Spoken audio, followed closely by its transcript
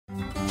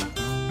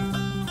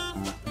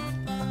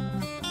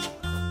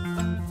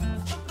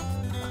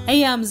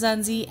Hey, I'm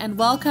Mzansi, and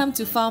welcome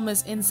to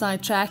Farmers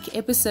Inside Track,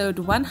 episode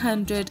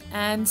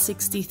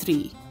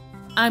 163.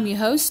 I'm your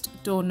host,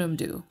 Dawn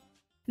Numdu.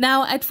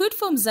 Now, at Food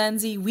For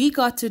Mzansi, we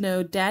got to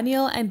know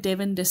Daniel and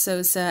Devon De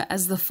Sousa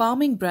as the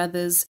farming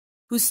brothers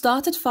who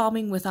started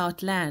farming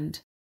without land.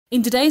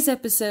 In today's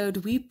episode,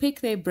 we pick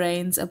their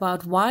brains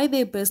about why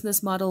their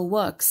business model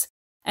works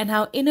and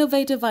how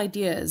innovative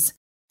ideas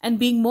and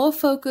being more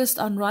focused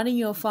on running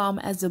your farm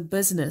as a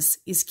business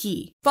is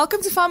key.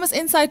 Welcome to Farmers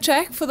Inside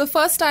Track. For the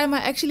first time,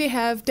 I actually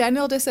have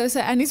Daniel De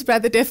Sousa and his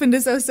brother Devon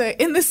De Sousa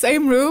in the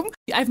same room.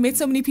 I've met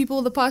so many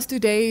people the past 2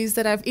 days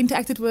that I've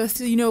interacted with,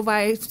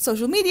 via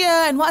social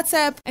media and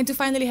WhatsApp. And to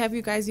finally have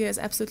you guys here is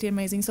absolutely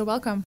amazing. So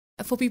welcome.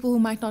 For people who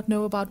might not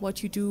know about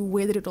what you do,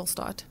 where did it all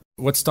start?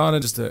 What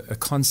started as a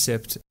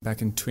concept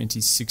back in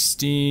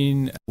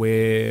 2016,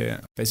 where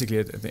basically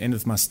at the end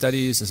of my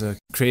studies as a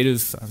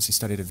creative, obviously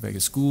studied at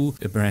Vegas School,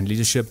 brand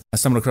leadership, I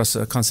stumbled across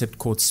a concept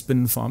called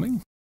spin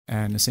farming.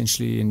 And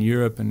essentially in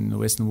Europe and the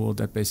Western world,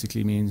 that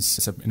basically means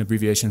it's an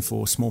abbreviation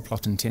for small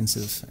plot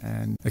intensive.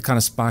 And it kind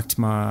of sparked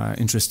my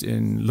interest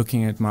in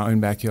looking at my own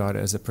backyard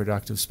as a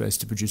productive space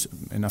to produce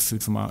enough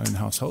food for my own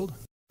household.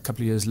 A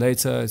couple of years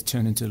later, it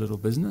turned into a little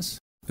business.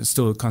 It's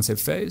still a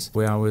concept phase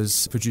where I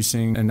was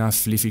producing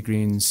enough leafy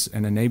greens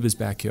in a neighbor's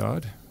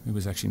backyard, who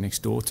was actually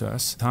next door to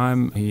us. At the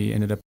time, he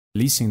ended up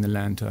leasing the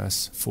land to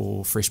us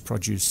for fresh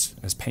produce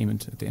as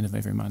payment at the end of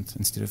every month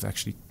instead of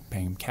actually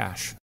paying him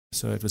cash.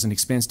 So it was an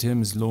expense to him.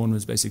 His lawn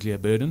was basically a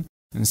burden.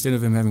 And instead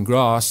of him having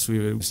grass, we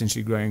were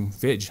essentially growing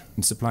veg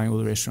and supplying all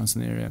the restaurants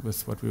in the area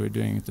with what we were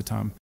doing at the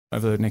time.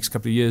 Over the next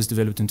couple of years,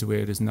 developed into where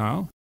it is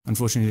now.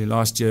 Unfortunately,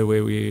 last year,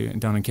 where we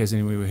down in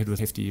KZN, we were hit with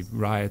hefty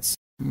riots.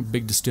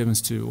 Big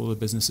disturbance to all the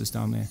businesses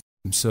down there.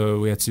 So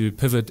we had to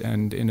pivot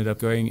and ended up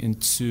going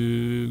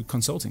into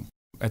consulting.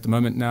 At the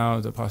moment now,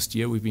 the past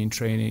year, we've been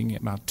training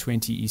about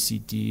 20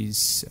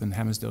 ECDs in the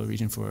Hammersdale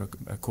region for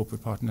a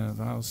corporate partner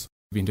of ours.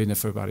 We've been doing that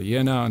for about a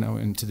year now, and now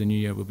into the new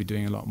year, we'll be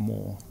doing a lot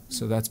more.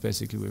 So that's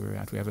basically where we're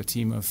at. We have a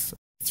team of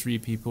 3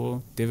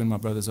 people. Devon, my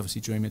brother's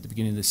obviously joined me at the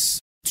beginning of this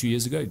 2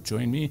 years ago,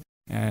 joined me,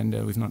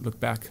 and we've not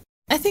looked back.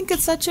 I think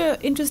it's such an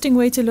interesting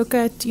way to look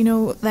at,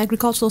 the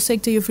agricultural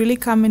sector. You've really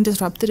come and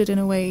disrupted it in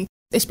a way,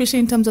 especially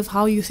in terms of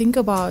how you think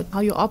about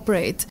how you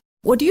operate.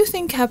 What do you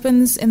think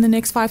happens in the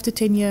next 5 to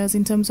 10 years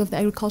in terms of the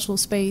agricultural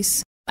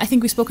space? I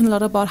think we've spoken a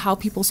lot about how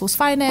people source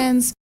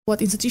finance, what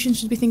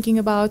institutions should be thinking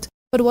about,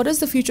 but what does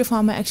the future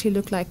farmer actually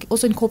look like?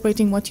 Also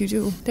incorporating what you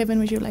do. Devon,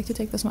 would you like to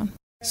take this one?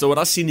 So what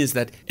I've seen is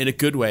that in a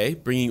good way,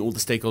 bringing all the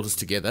stakeholders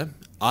together,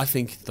 I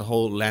think the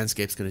whole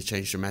landscape's going to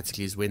change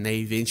dramatically is when they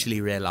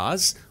eventually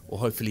realize, or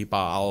hopefully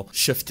by our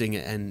shifting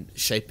and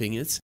shaping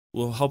it,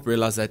 will help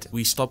realize that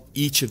we stop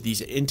each of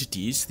these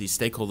entities, these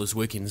stakeholders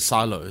working in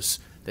silos.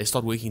 They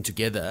start working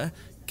together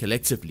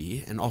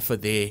collectively and offer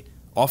their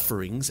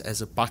offerings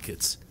as a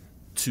bucket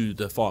to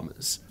the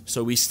farmers.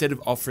 So instead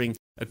of offering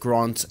a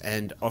grant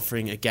and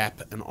offering a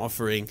gap and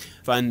offering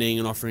funding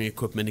and offering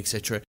equipment,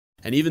 etc.,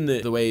 and even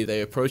the way they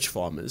approach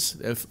farmers,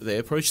 they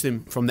approach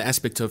them from the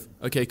aspect of,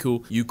 okay,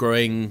 cool, you're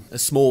growing a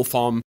small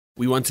farm,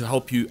 we want to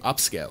help you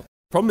upscale.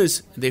 Problem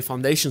is, their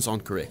foundations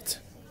aren't correct.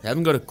 They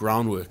haven't got a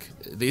groundwork.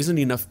 There isn't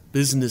enough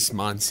business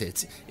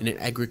mindset in an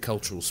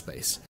agricultural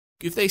space.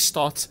 If they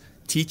start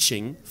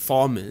teaching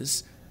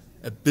farmers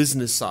a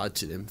business side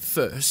to them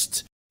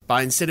first,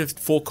 by instead of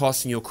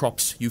forecasting your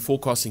crops, you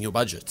forecasting your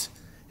budget.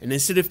 And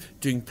instead of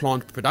doing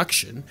plant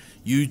production,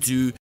 you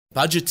do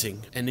budgeting,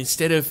 and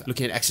instead of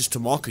looking at access to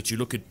market, you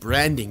look at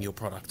branding your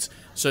products.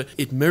 So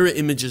it mirror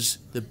images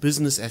the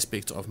business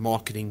aspect of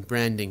marketing,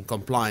 branding,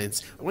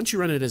 compliance. And once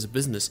you run it as a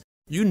business,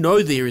 you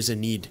know there is a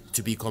need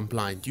to be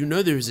compliant. You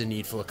know there is a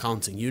need for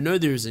accounting. You know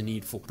there is a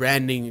need for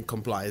branding and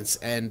compliance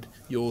and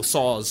your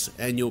SARS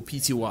and your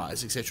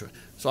PTYs, etc.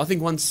 So I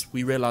think once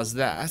we realize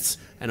that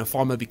and a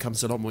farmer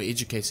becomes a lot more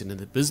educated in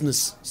the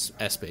business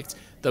aspect,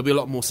 they'll be a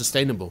lot more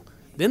sustainable.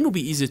 Then it'll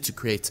be easier to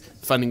create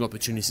funding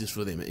opportunities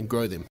for them and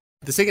grow them.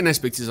 The second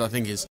aspect is,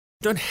 you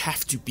don't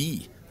have to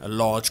be a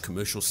large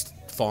commercial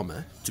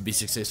farmer to be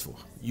successful.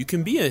 You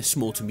can be a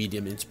small to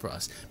medium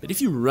enterprise, but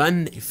if you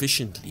run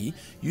efficiently,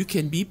 you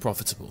can be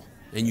profitable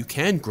and you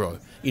can grow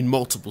in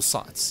multiple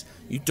sites.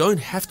 You don't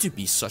have to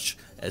be such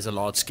as a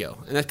large scale,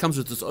 and that comes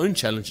with its own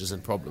challenges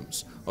and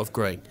problems of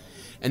growing.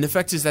 And the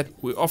fact is that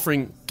we're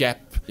offering gap,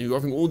 we're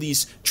offering all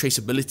these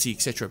traceability,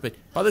 etc. But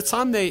by the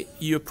time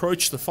you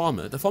approach the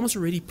farmer's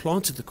already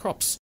planted the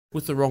crops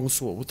with the wrong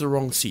soil, with the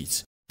wrong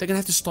seeds. They're going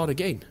to have to start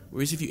again.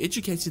 Whereas if you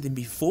educated them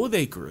before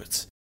they grew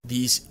it,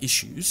 these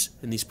issues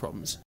and these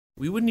problems,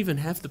 we wouldn't even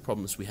have the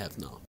problems we have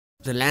now.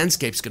 The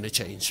landscape's going to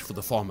change for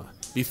the farmer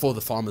before the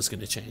farmer's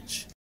going to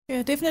change.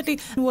 Yeah, definitely.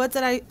 Words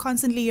that I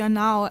constantly hear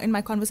now in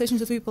my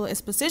conversations with people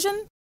is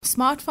precision,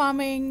 smart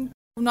farming,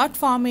 not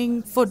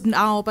farming for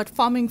now, but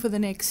farming for the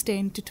next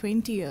 10 to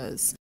 20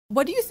 years.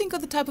 What do you think are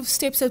the type of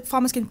steps that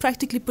farmers can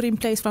practically put in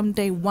place from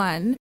day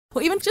one?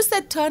 Or even just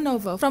that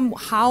turnover from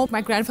how my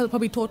grandfather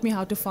probably taught me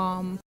how to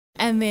farm.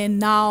 And then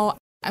now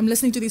I'm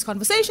listening to these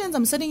conversations,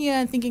 I'm sitting here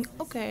and thinking,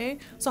 okay,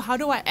 so how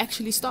do I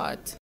actually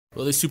start?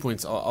 Well, there's 2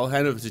 points. I'll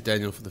hand over to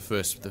Daniel for the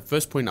first. The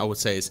first point I would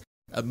say is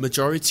a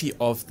majority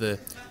of the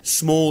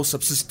small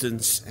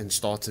subsistence and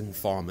starting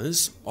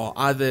farmers are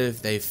either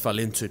they fell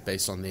into it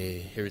based on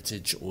their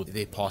heritage or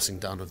their passing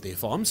down of their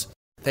farms.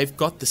 They've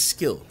got the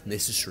skill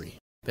necessary,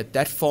 but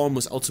that farm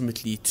was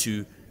ultimately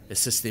to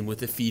assist them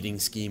with a feeding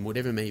scheme,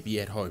 whatever it may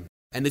be at home.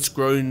 And it's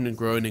grown and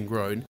grown and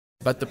grown.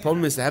 But the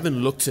problem is they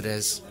haven't looked at it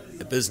as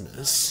a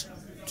business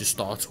to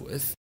start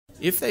with.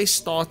 If they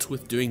start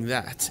with doing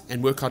that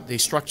and work out their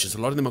structures,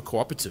 a lot of them are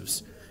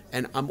cooperatives.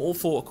 And I'm all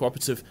for a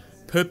cooperative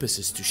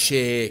purposes to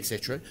share,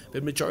 etc.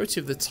 But majority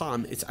of the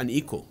time, it's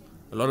unequal.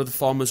 A lot of the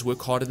farmers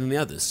work harder than the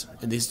others,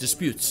 and there's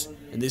disputes,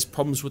 and there's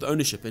problems with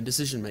ownership and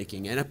decision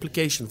making and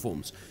application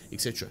forms,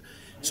 etc.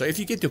 So if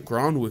you get your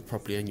groundwork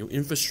properly and your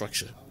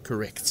infrastructure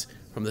correct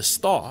from the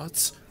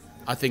start,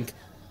 I think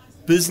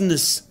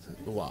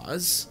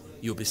business-wise,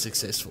 you'll be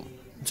successful.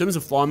 In terms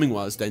of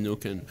farming-wise, Daniel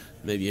can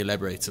maybe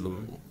elaborate a little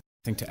bit more.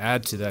 I think to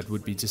add to that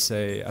would be to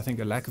say, I think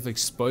a lack of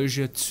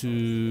exposure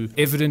to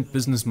evident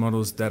business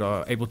models that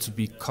are able to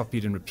be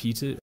copied and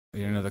repeated.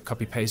 The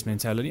copy-paste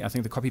mentality. I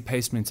think the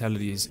copy-paste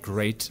mentality is a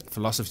great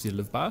philosophy to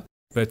live by,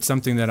 but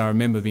something that I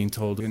remember being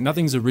told,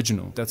 nothing's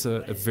original. That's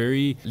a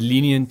very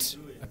lenient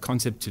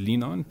concept to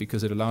lean on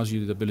because it allows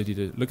you the ability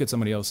to look at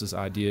somebody else's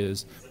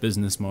ideas,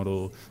 business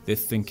model, their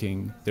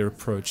thinking, their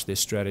approach, their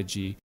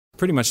strategy,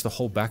 pretty much the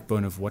whole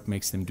backbone of what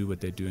makes them do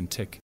what they do and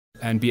tick,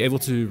 and be able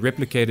to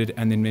replicate it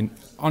and then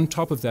on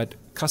top of that,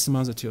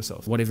 customize it to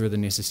yourself, whatever the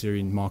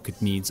necessary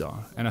market needs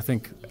are. And I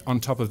think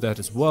on top of that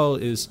as well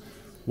is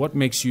what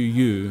makes you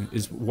you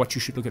is what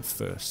you should look at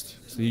first.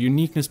 So the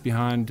uniqueness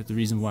behind the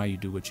reason why you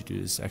do what you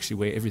do is actually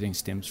where everything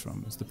stems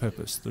from. It's the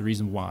purpose, the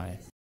reason why.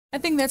 I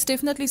think that's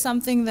definitely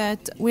something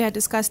that we had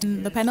discussed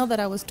in the panel that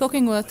I was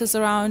talking with, is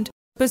around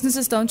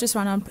businesses don't just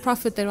run on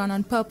profit, they run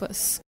on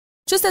purpose.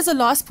 Just as a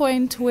last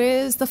point,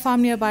 where's the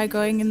farm nearby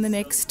going in the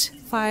next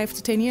 5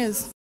 to 10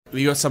 years?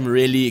 We got some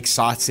really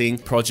exciting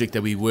project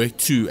that we worked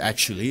to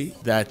actually,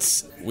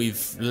 that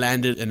we've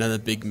landed another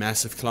big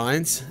massive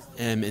client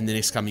in the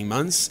next coming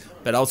months.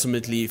 But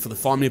ultimately for the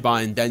farm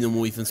nearby, and Daniel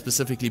Moithan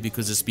specifically,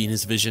 because it's been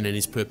his vision and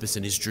his purpose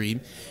and his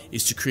dream,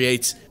 is to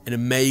create an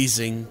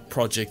amazing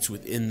project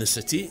within the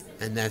city,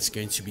 and that's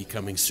going to be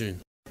coming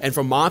soon. And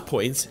from my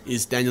point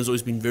is Daniel's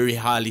always been very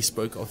highly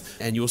spoke of,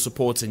 and your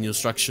support and your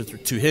structure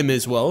to him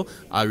as well,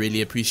 I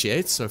really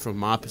appreciate. So from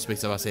my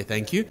perspective, I say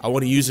thank you. I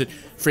want to use it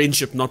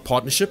friendship, not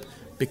partnership,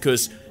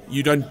 because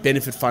you don't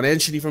benefit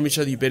financially from each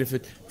other, you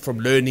benefit from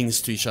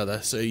learnings to each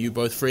other. So you're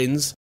both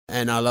friends,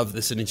 and I love the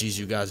synergies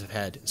you guys have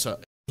had.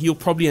 So he'll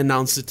probably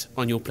announce it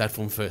on your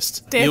platform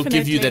first. Definitely. He'll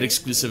give you that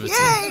exclusivity.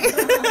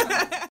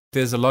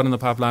 There's a lot in the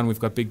pipeline. We've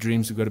got big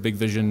dreams. We've got a big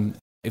vision.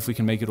 If we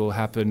can make it all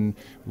happen,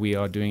 we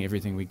are doing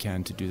everything we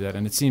can to do that.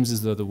 And it seems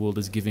as though the world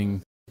is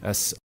giving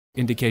us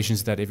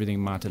indications that everything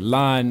might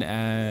align,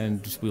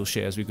 and we'll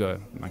share as we go,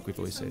 like we've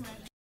always said.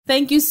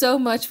 Thank you so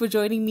much for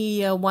joining me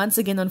here once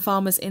again on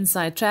Farmers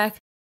Inside Track.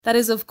 That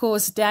is, of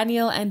course,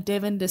 Daniel and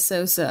Devon De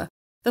Sousa,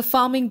 the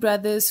farming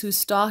brothers who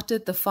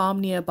started the farm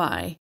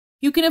nearby.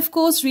 You can, of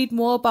course, read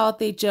more about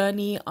their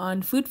journey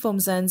on Food For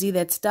Mzansi.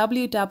 That's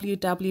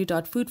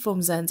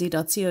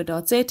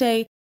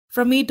www.foodformzansi.co.za.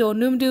 From me, Dawn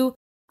Numdu,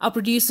 our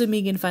producer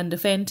Megan van der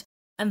Vent,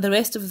 and the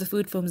rest of the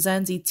Food For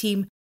Mzansi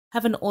team,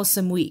 have an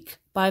awesome week.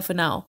 Bye for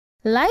now.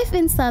 Life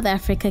in South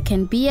Africa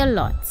can be a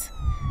lot.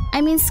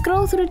 I mean,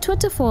 scroll through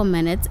Twitter for a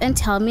minute and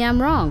tell me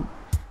I'm wrong.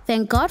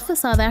 Thank God for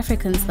South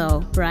Africans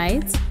though,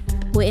 right?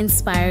 We're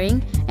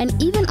inspiring, and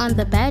even on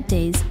the bad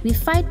days, we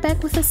fight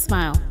back with a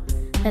smile.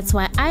 That's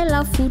why I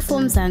love Food For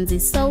Mzansi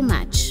so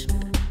much.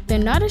 They're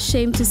not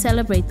ashamed to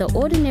celebrate the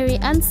ordinary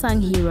unsung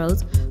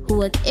heroes who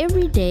work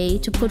every day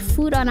to put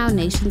food on our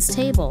nation's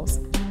tables.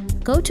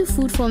 Go to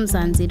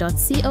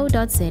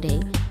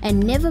foodformzansi.co.za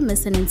and never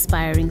miss an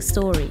inspiring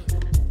story.